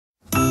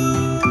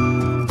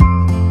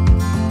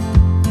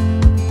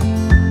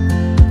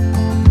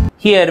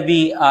Here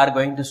we are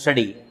going to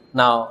study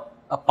now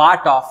a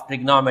part of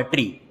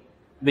trigonometry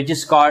which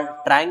is called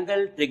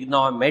triangle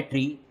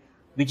trigonometry,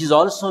 which is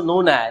also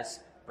known as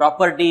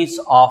properties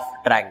of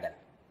triangle.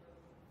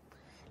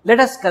 Let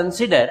us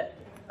consider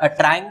a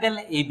triangle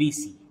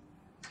ABC.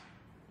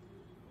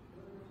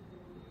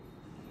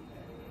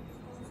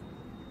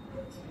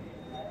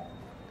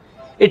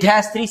 It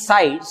has three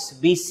sides,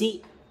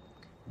 BC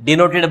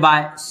denoted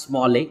by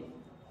small a,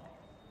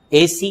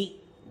 AC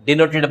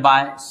denoted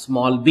by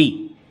small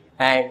b,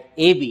 and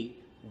AB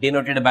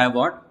denoted by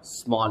what?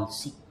 Small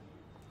c.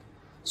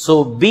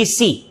 So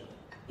BC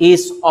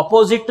is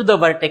opposite to the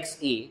vertex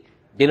A,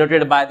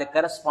 denoted by the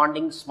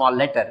corresponding small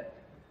letter.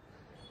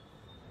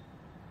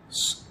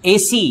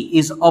 AC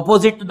is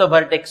opposite to the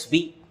vertex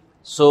B,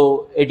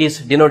 so it is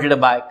denoted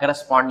by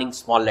corresponding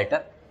small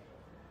letter.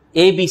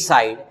 AB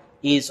side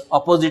is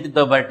opposite to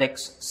the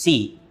vertex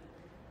C,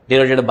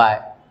 denoted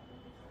by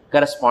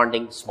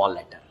corresponding small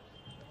letter.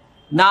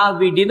 Now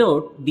we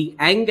denote the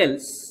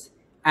angles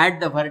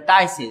at the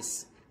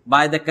vertices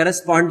by the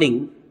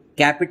corresponding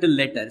capital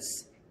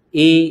letters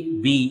A,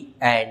 B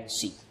and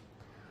C.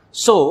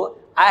 So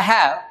I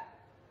have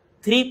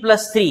 3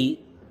 plus 3,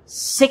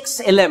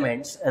 6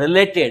 elements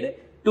related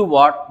to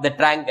what? The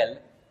triangle,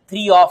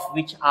 3 of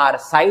which are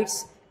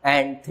sides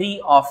and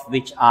 3 of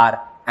which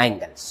are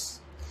angles.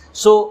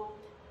 So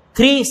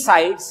 3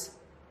 sides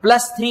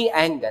plus 3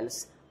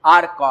 angles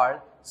are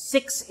called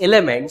 6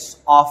 elements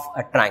of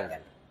a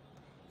triangle.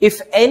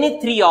 If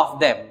any 3 of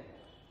them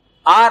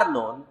are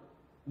known,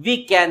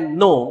 we can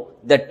know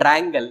the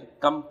triangle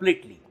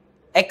completely,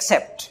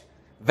 except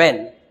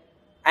when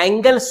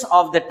angles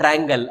of the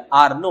triangle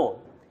are known,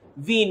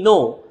 we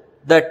know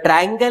the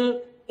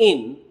triangle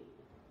in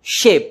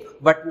shape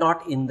but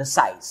not in the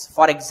size.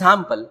 For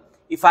example,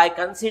 if I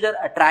consider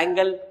a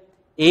triangle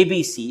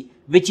ABC,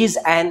 which is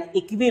an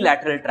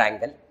equilateral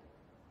triangle,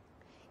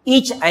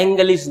 each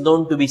angle is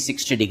known to be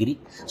 60 degrees.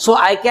 So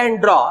I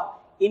can draw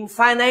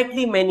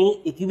infinitely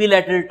many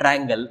equilateral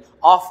triangle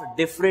of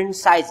different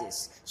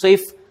sizes. So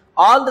if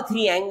all the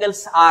 3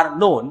 angles are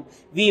known,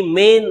 we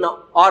may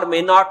or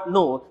may not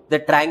know the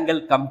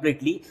triangle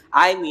completely.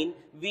 I mean,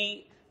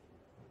 we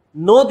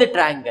know the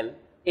triangle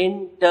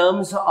in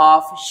terms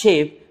of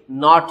shape,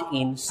 not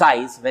in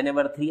size,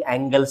 whenever 3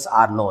 angles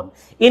are known.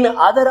 In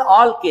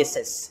all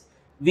cases,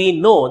 we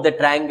know the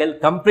triangle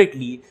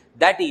completely.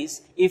 That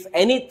is, if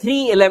any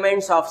 3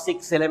 elements of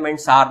 6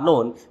 elements are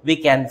known, we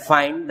can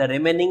find the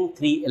remaining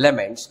 3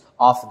 elements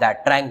of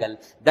that triangle.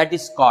 That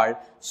is called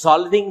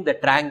solving the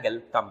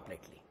triangle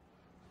completely.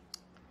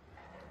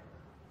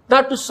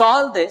 Now to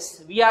solve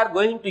this, we are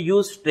going to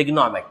use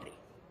trigonometry.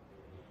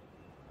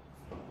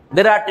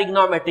 There are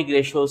trigonometric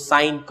ratios,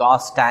 sine,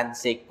 cos, tan,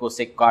 sec,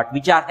 cosec, cot,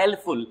 which are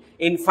helpful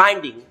in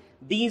finding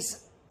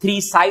these 3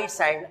 sides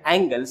and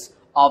angles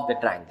of the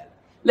triangle.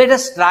 Let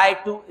us try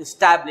to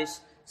establish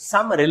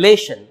some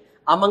relation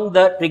among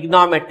the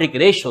trigonometric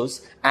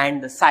ratios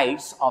and the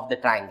sides of the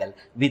triangle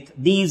with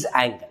these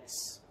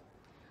angles.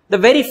 The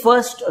very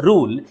first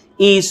rule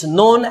is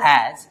known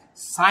as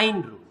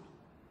sine rule.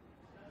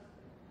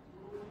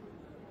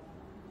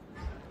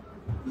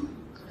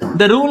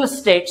 The rule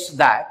states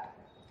that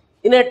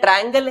in a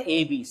triangle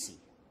ABC,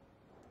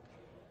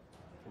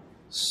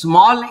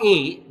 small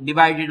a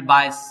divided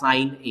by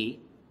sine A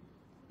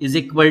is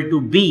equal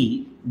to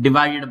b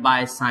divided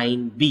by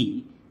sine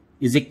B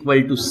is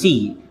equal to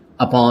c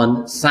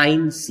upon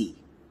sine C.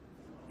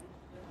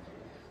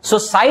 So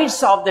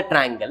sides of the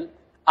triangle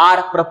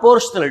are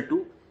proportional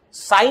to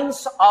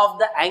sines of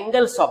the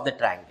angles of the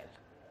triangle.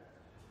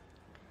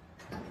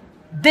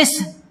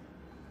 This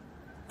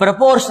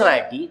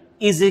proportionality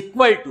is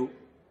equal to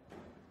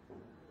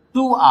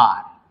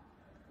 2r,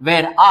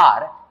 where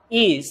r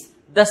is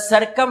the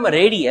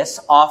circumradius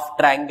of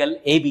triangle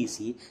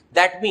ABC.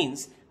 That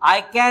means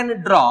I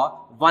can draw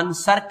one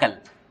circle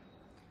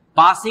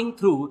passing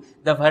through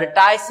the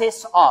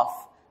vertices of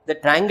the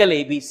triangle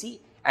ABC,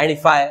 and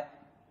if I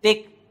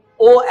take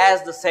O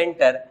as the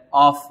center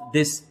of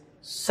this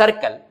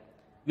circle,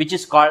 which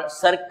is called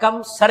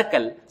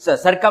circumcenter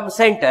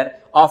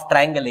of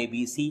triangle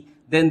ABC,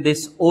 then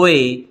this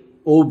OA,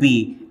 OB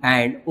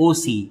and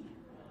OC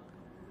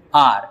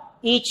are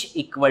each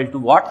equal to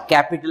what?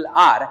 Capital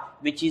R,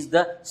 which is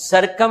the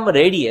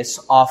circumradius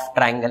of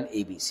triangle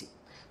ABC.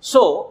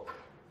 So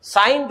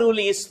sine rule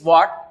is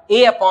what?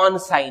 A upon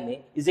sine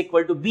A is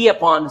equal to B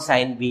upon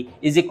sine B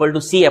is equal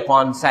to C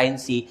upon sine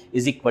C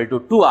is equal to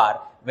 2R,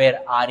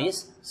 where R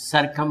is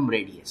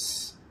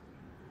circumradius.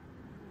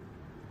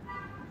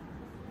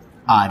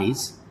 R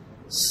is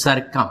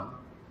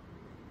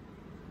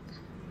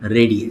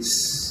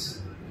circumradius.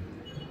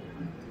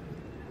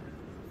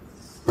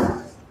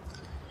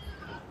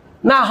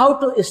 Now how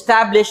to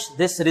establish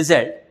this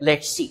result?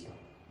 Let's see.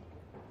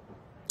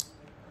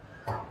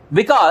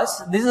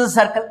 Because this is a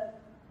circle,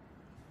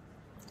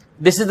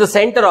 this is the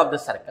center of the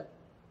circle,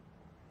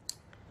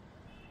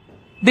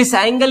 this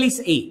angle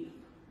is A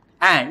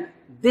and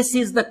this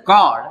is the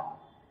chord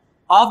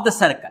of the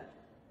circle.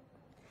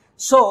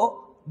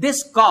 So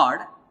this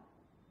chord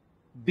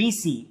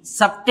BC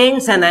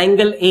subtends an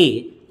angle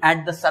A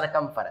at the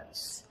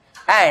circumference,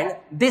 and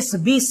this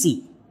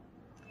BC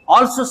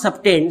also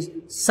subtends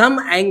some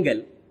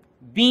angle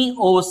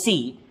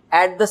BOC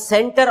at the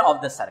center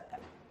of the circle.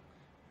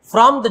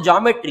 From the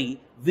geometry,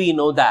 we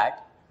know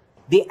that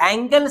the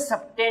angle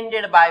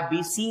subtended by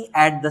BC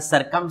at the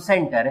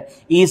circumcenter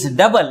is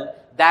double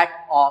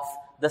that of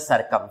the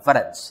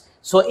circumference.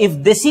 So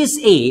if this is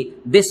A,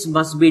 this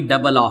must be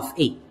double of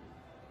A.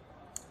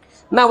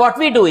 Now what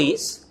we do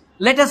is,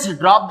 let us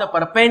drop the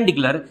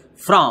perpendicular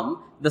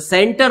from the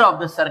center of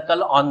the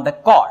circle on the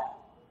chord.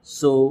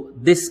 So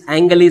this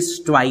angle is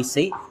twice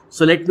A.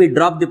 So let me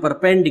drop the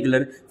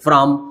perpendicular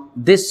from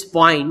this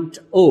point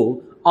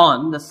O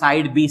on the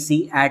side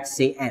BC at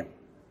say M.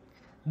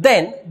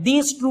 Then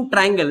these two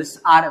triangles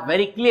are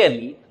very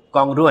clearly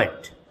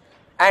congruent.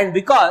 And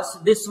because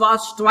this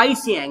was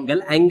twice A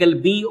angle, angle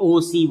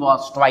BOC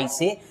was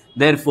twice A,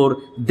 therefore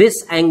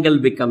this angle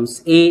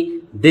becomes A,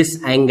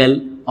 this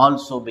angle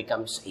also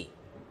becomes A.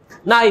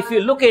 Now if you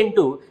look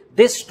into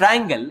this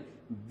triangle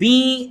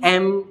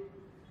BMO,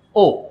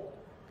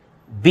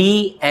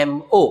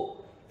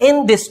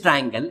 in this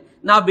triangle,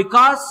 now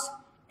because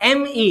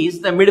M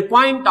is the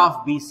midpoint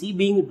of BC,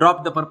 being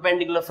dropped the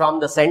perpendicular from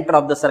the center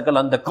of the circle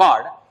on the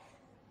chord,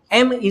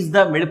 M is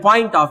the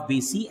midpoint of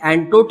BC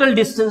and total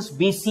distance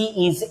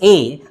BC is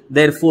A,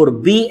 therefore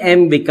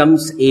BM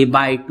becomes A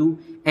by 2,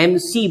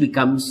 MC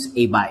becomes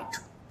A by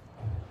 2.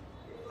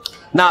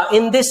 Now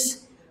in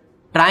this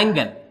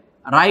triangle,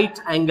 right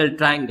angle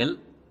triangle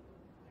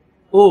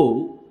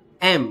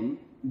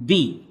OMB,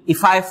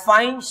 if I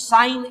find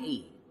sine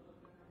A,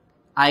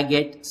 I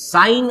get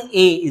sine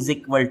A is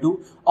equal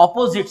to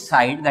opposite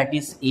side, that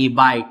is A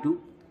by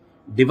 2,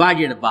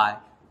 divided by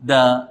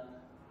the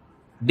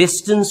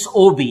distance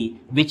OB,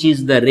 which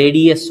is the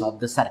radius of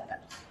the circle.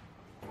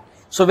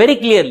 So very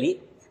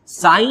clearly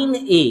sine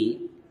A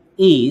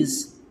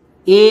is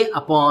A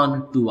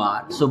upon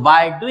 2R. So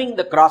by doing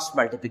the cross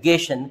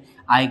multiplication,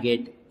 I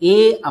get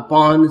A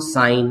upon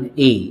sine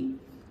A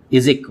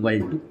is equal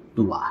to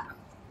 2R.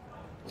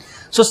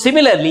 So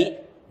similarly,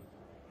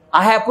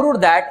 I have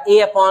proved that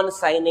A upon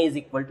sine A is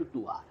equal to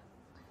 2R.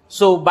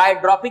 So by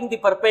dropping the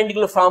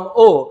perpendicular from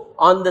O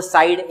on the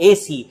side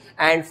AC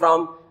and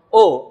from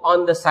O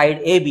on the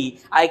side AB,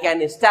 I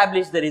can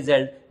establish the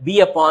result B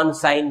upon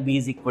sine B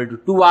is equal to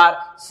 2R,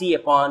 C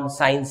upon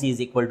sine C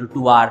is equal to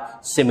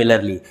 2R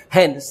similarly.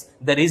 Hence,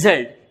 the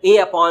result A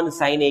upon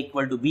sine A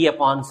equal to B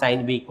upon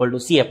sine B equal to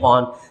C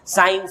upon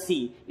sine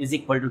C is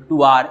equal to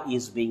 2R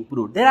is being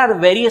proved. There are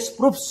various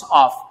proofs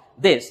of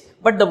this,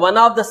 but the one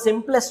of the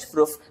simplest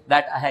proof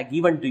that I have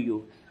given to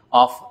you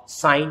of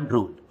sine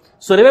rule.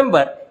 So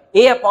remember,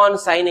 A upon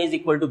sine A is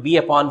equal to B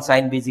upon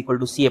sine B is equal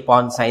to C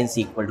upon sine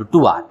C equal to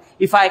 2R.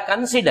 If I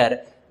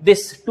consider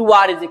this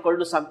 2R is equal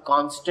to some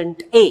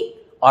constant A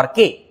or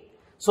K.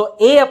 So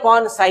A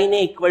upon sine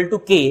A equal to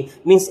K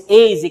means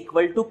A is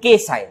equal to K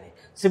sine A.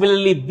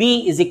 Similarly,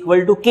 B is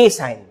equal to K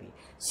sine B.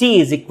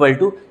 C is equal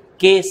to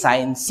K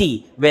sine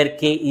C, where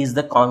K is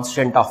the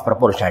constant of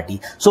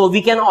proportionality. So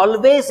we can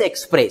always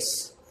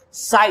express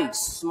sides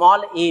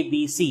small a,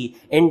 b, c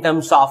in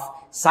terms of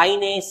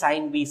sine A,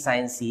 sine B,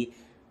 sine C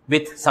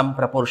with some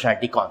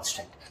proportionality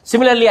constant.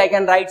 Similarly, I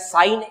can write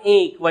sine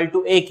A equal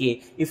to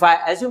AK. If I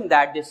assume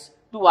that this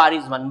 2R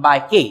is 1 by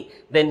K,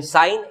 then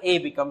sine A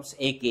becomes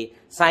AK,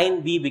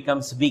 sine B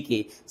becomes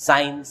BK,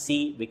 sine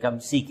C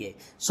becomes CK.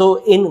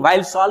 So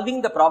while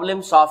solving the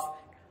problems of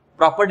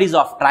properties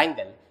of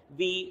triangle,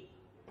 we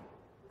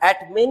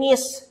at many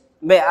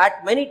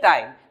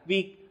times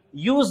we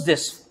use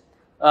this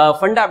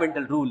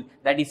fundamental rule,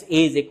 that is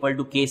A is equal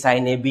to K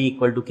sine A, B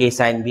equal to K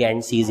sine B,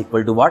 and C is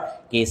equal to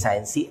what? K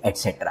sine C,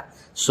 etc.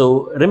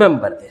 So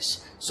remember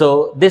this.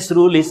 So this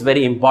rule is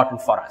very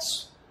important for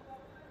us.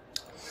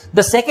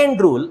 The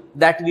second rule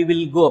that we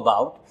will go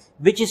about,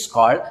 which is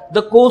called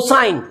the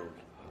cosine rule.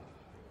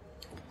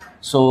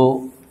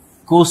 So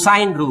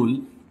cosine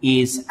rule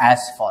is as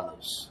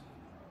follows.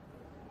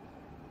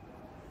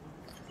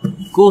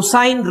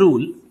 Cosine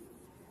rule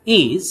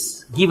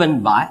is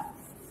given by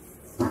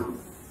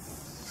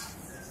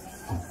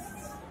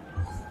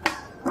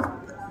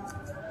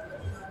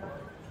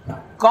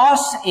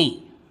cos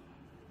A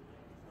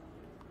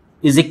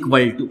is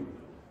equal to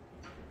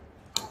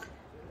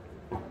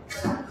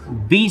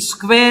B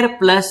square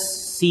plus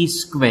C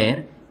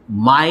square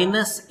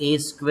minus A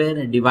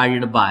square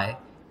divided by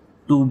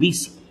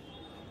 2BC,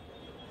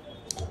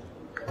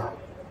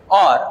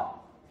 or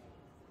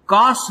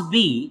cos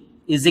B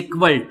is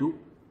equal to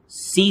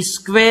C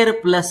square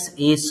plus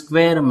A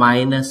square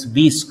minus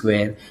B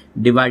square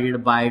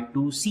divided by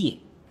 2CA,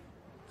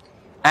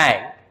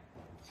 and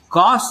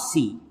cos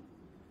C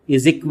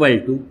is equal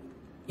to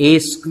A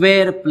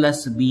square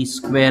plus B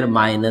square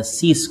minus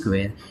C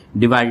square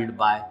divided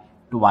by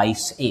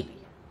twice AB.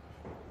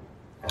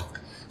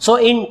 So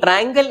in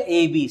triangle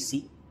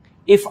ABC,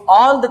 if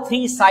all the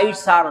three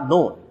sides are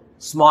known,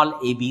 small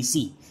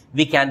ABC,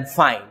 we can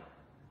find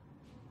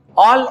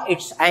all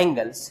its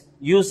angles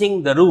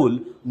using the rule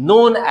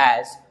known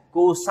as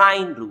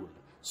cosine rule.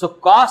 So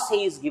cos A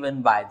is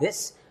given by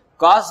this,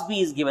 cos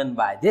B is given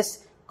by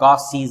this,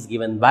 cos C is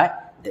given by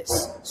this.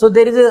 So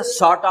there is a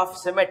sort of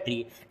symmetry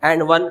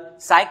and one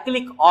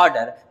cyclic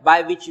order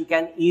by which you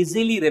can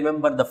easily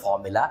remember the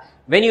formula.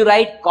 When you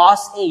write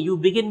cos A, you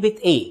begin with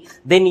A,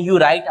 then you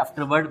write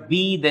afterward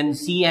B, then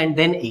C, and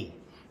then A,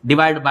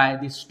 divided by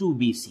this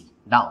 2BC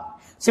down.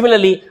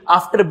 Similarly,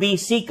 after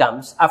BC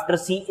comes, after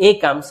CA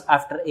comes,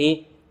 after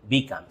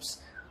AB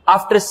comes.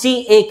 After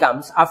CA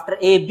comes, after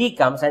AB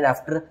comes, and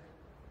after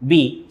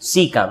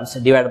BC comes,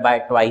 divided by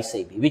twice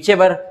AB.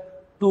 Whichever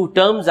two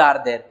terms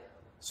are there,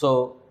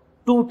 so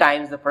 2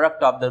 times the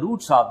product of the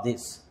roots of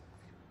this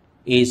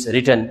is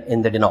written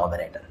in the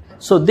denominator.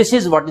 So this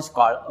is what is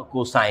called a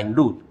cosine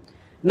rule.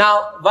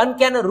 Now one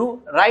can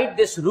write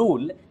this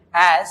rule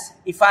as,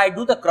 if I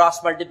do the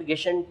cross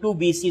multiplication,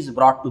 2BC is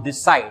brought to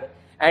this side,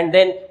 and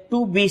then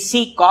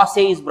 2BC cos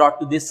A is brought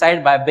to this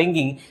side by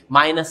bringing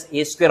minus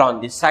A square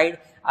on this side.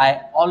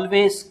 I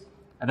always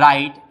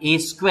write A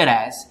square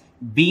as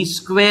B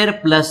square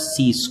plus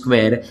C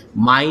square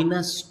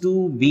minus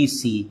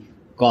 2BC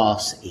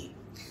cos A.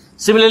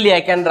 Similarly,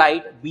 I can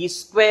write B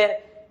square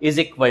is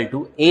equal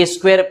to A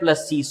square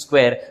plus C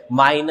square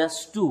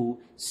minus 2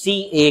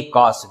 CA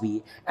cos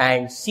B,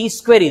 and C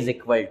square is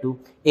equal to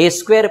A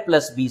square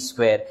plus B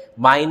square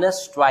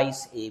minus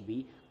twice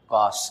AB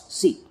cos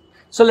C.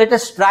 So let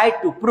us try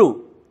to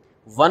prove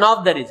one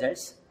of the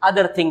results.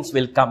 Other things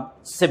will come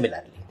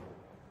similarly.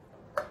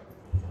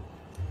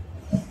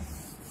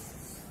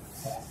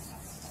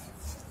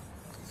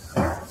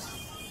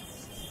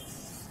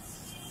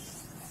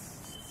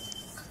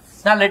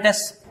 Now let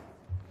us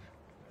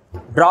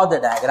draw the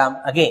diagram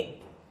again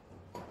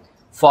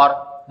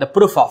for the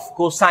proof of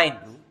cosine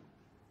rule.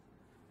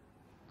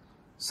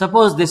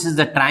 Suppose this is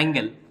the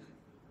triangle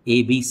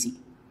ABC.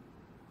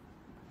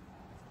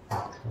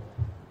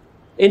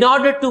 In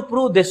order to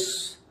prove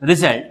this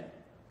result,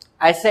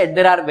 I said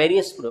there are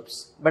various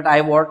proofs, but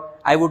I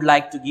would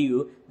like to give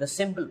you the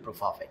simple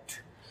proof of it.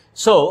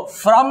 So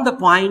from the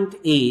point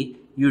A,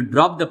 you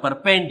drop the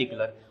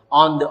perpendicular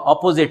on the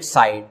opposite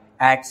side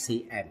at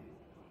say M.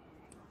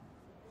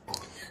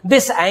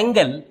 This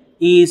angle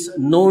is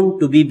known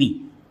to be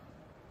B.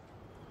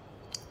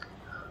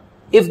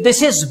 If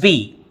this is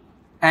B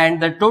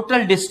and the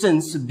total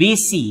distance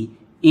BC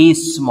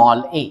is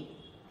small a,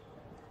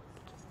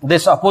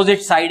 this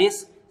opposite side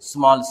is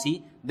small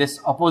c,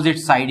 this opposite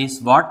side is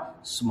what?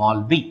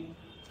 Small b.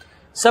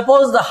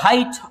 Suppose the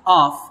height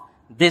of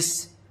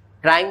this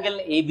triangle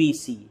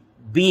ABC,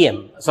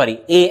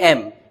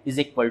 AM is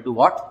equal to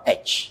what?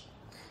 H.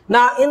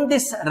 Now in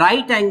this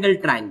right angle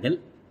triangle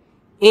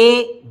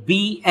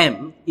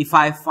ABM, if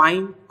I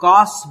find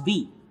cos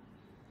B,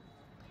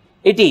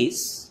 it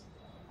is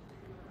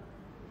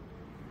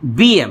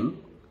BM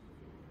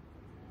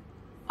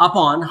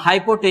upon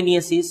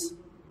hypotenuse is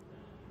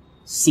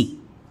C.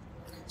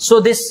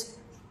 So this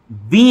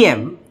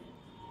BM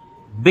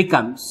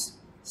becomes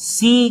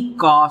C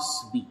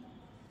cos B.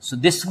 So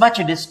this much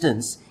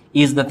distance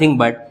is nothing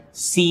but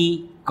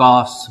C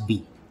cos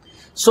B.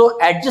 So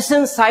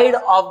adjacent side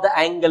of the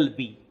angle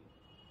B,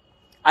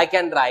 I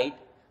can write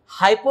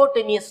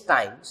hypotenuse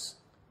times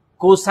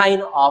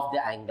cosine of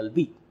the angle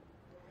B.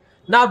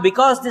 Now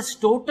because this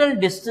total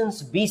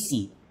distance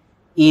BC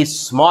is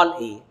small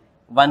a,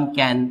 one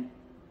can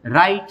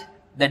write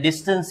the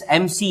distance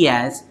MC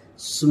as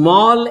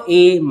small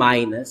a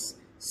minus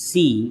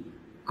C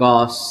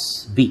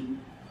cos B.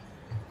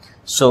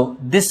 So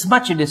this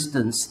much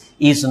distance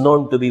is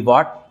known to be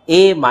what?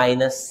 A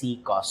minus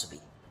C cos B.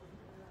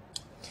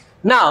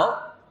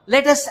 Now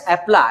let us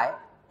apply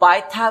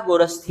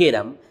Pythagoras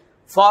theorem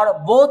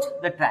for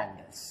both the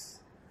triangles.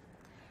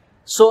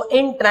 So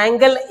in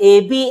triangle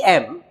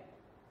ABM,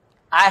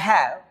 I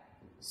have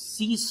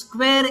C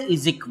square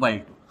is equal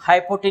to,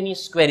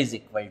 hypotenuse square is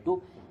equal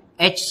to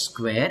H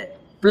square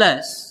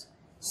plus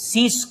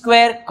C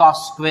square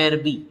cos square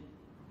B.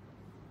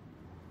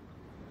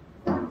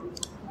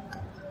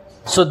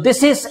 So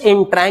this is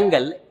in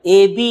triangle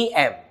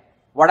ABM.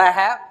 What I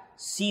have?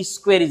 C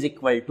square is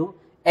equal to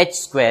H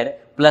square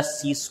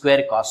plus C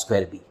square cos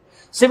square B.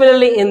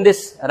 Similarly, in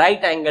this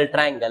right angle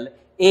triangle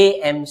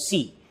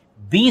AMC,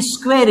 B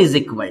square is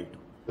equal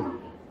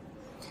to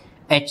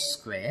H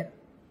square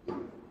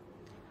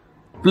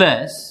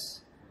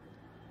plus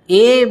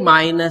A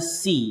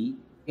minus C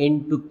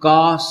into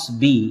cos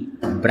B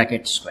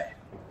bracket square.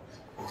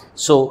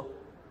 So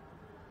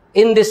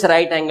in this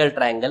right angle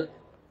triangle,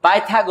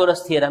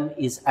 Pythagoras theorem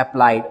is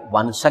applied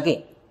once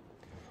again.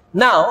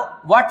 Now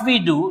what we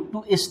do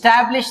to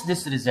establish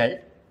this result,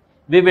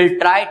 we will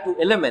try to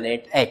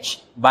eliminate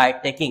H by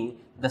taking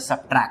the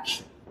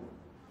subtraction.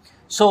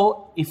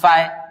 So if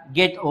I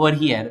get over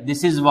here,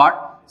 this is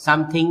what?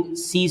 Something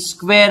C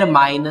square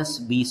minus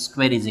B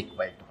square is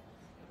equal to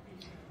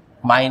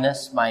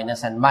minus,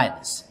 minus and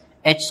minus.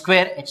 H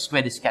square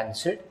is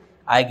cancelled.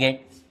 I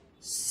get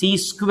C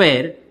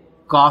square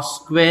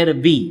cos square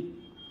B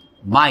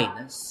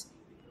minus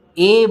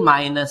A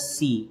minus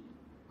C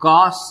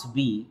cos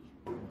B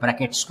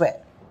bracket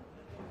square.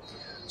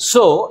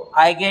 So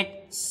I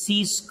get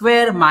C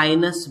square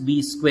minus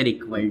B square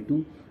equal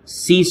to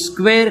c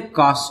square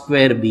cos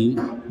square b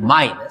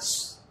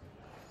minus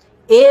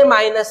a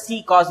minus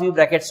c cos b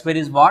bracket square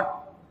is what?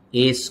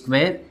 A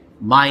square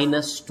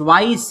minus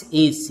twice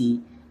ac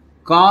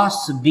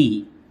cos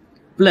b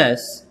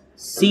plus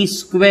c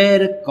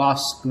square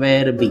cos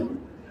square b.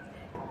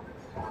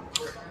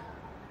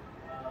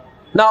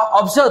 Now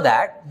observe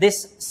that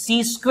this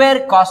c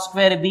square cos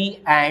square b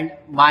and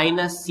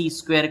minus c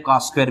square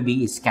cos square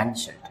b is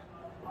cancelled.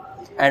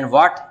 And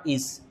what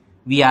is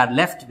we are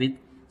left with?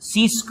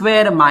 C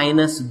square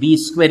minus b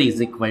square is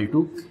equal to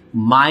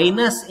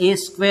minus a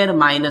square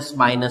minus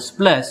minus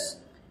plus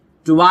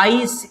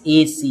twice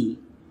ac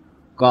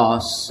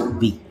cos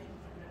b.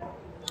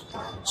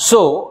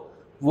 So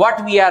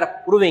what we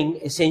are proving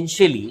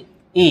essentially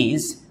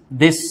is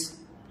this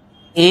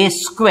a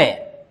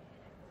square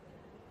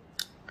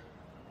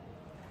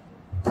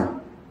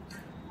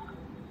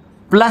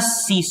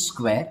plus c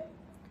square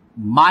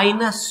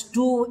minus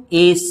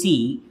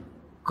 2ac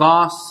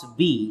cos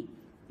b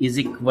is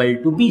equal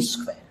to b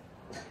square.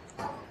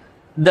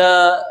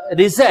 The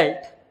result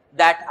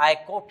that I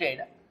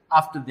quoted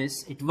after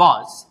this, it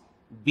was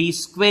b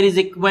square is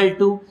equal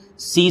to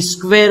c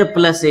square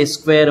plus a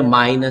square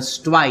minus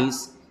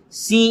twice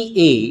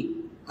ca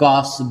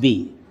cos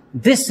b.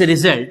 This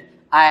result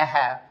I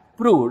have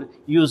proved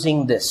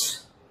using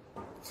this.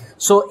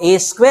 So a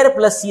square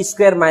plus c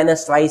square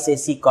minus twice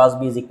ac cos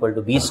b is equal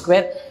to b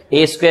square.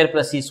 A square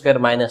plus c square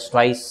minus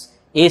twice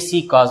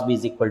ac cos b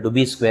is equal to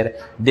b square.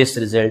 This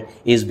result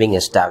is being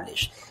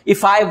established.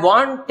 If I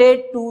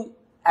wanted to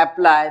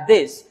apply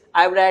this,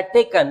 I would have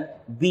taken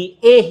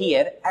BA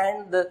here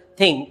and the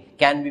thing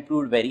can be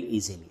proved very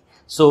easily.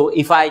 So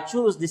if I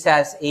choose this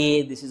as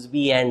A, this is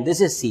B and this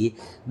is C,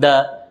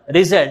 the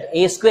result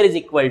A square is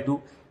equal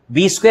to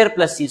B square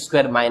plus C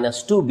square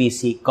minus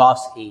 2BC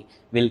cos A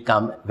will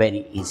come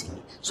very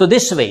easily. So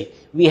this way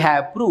we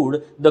have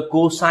proved the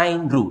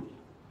cosine rule.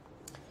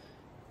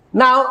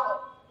 Now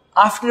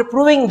after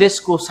proving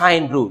this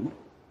cosine rule,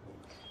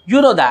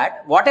 you know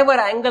that whatever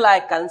angle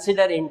I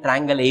consider in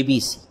triangle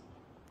ABC,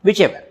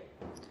 whichever,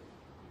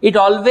 it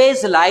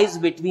always lies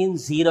between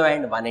 0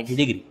 and 180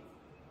 degree.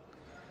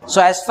 So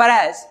as far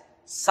as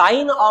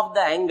sine of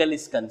the angle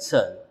is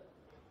concerned,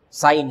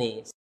 sine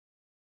A,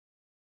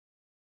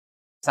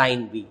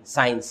 sine B,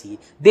 sine C,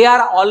 they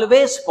are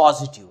always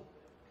positive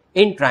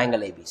in triangle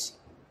ABC.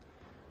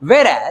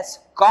 Whereas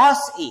cos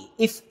A,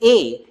 if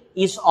A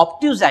is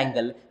obtuse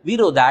angle, we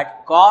know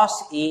that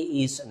cos A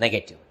is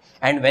negative.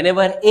 And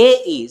whenever A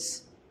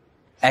is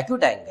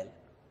acute angle,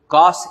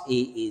 cos A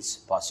is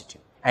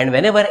positive. And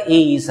whenever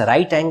A is a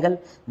right angle,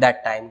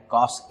 that time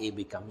cos A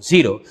becomes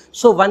 0.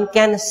 So one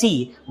can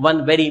see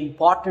one very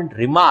important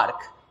remark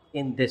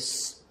in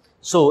this.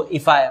 So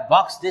if I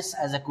box this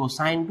as a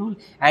cosine rule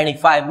and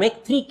if I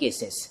make three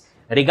cases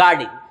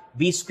regarding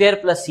B square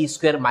plus C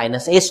square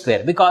minus A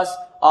square, because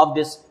of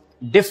this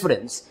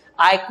difference,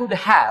 I could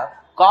have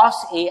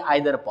cos A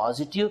either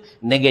positive,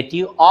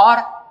 negative or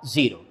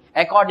 0.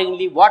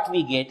 Accordingly, what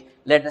we get,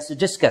 let us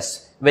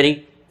discuss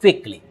very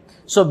quickly.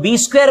 So B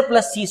square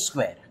plus C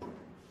square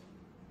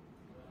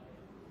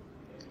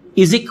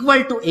is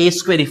equal to A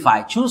square. If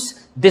I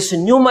choose, this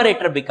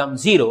numerator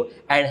becomes 0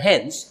 and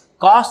hence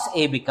cos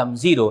A becomes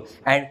 0,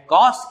 and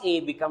cos A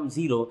becomes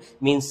 0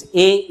 means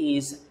A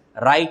is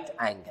right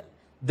angle.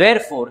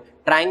 Therefore,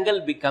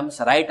 triangle becomes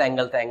right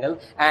angle triangle,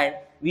 and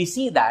we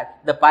see that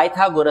the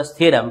Pythagoras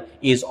theorem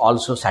is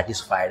also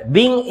satisfied.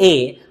 Being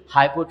A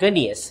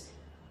hypotenuse,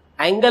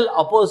 angle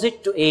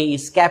opposite to A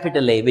is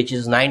capital A, which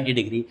is 90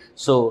 degree.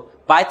 So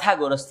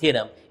Pythagoras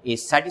theorem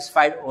is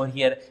satisfied over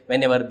here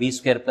whenever B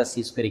square plus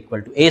C square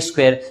equal to A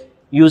square,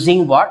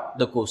 using what?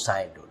 The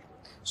cosine rule.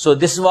 So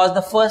this was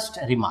the first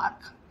remark.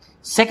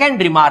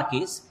 Second remark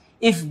is,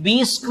 if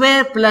B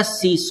square plus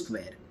C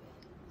square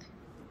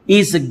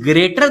is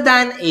greater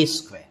than A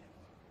square,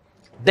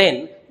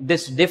 then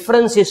this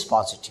difference is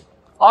positive.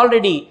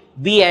 Already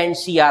B and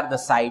C are the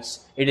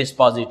sides, it is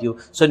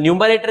positive. So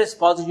numerator is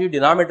positive,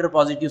 denominator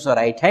positive, so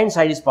right hand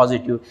side is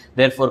positive.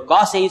 Therefore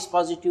cos A is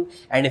positive,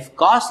 and if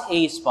cos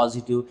A is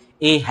positive,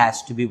 A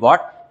has to be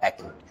what?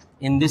 Acute.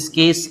 In this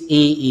case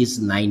A is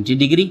 90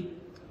 degree.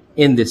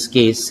 In this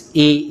case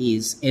A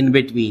is in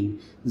between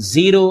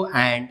 0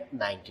 and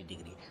 90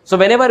 degree. So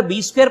whenever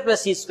B square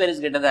plus C square is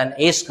greater than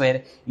A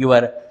square,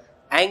 your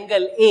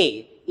angle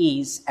A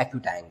is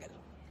acute angle.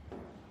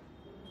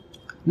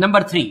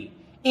 Number 3,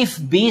 if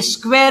B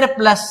square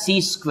plus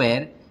C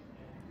square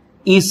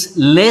is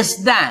less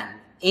than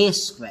A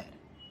square,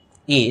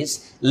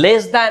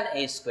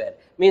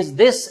 means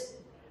this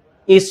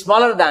is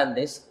smaller than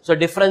this, so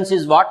difference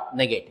is what?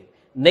 Negative.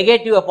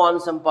 Negative upon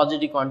some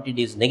positive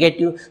quantity is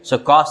negative, so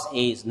cos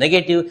A is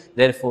negative,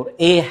 therefore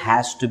A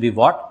has to be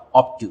what?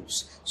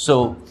 Obtuse.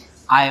 So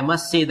I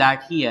must say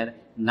that here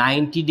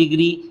 90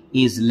 degree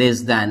is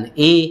less than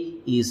A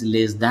is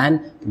less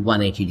than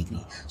 180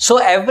 degree. So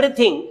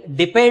everything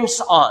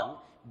depends on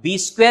B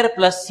square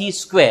plus C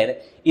square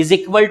is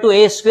equal to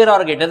A square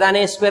or greater than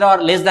A square or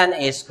less than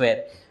A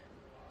square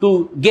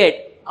to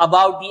get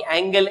about the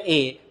angle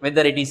A,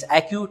 whether it is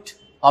acute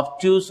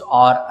obtuse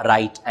or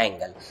right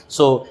angle.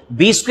 So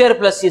b square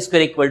plus c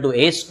square equal to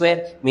a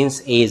square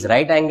means a is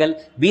right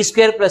angle, b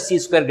square plus c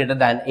square greater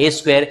than a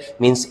square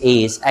means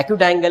a is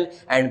acute angle,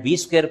 and b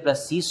square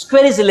plus c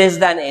square is less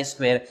than a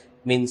square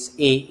means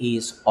a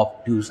is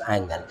obtuse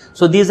angle.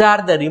 So these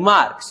are the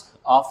remarks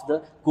of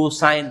the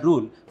cosine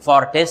rule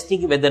for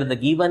testing whether the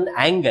given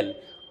angle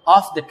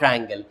of the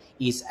triangle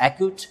is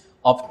acute,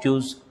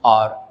 obtuse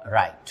or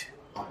right.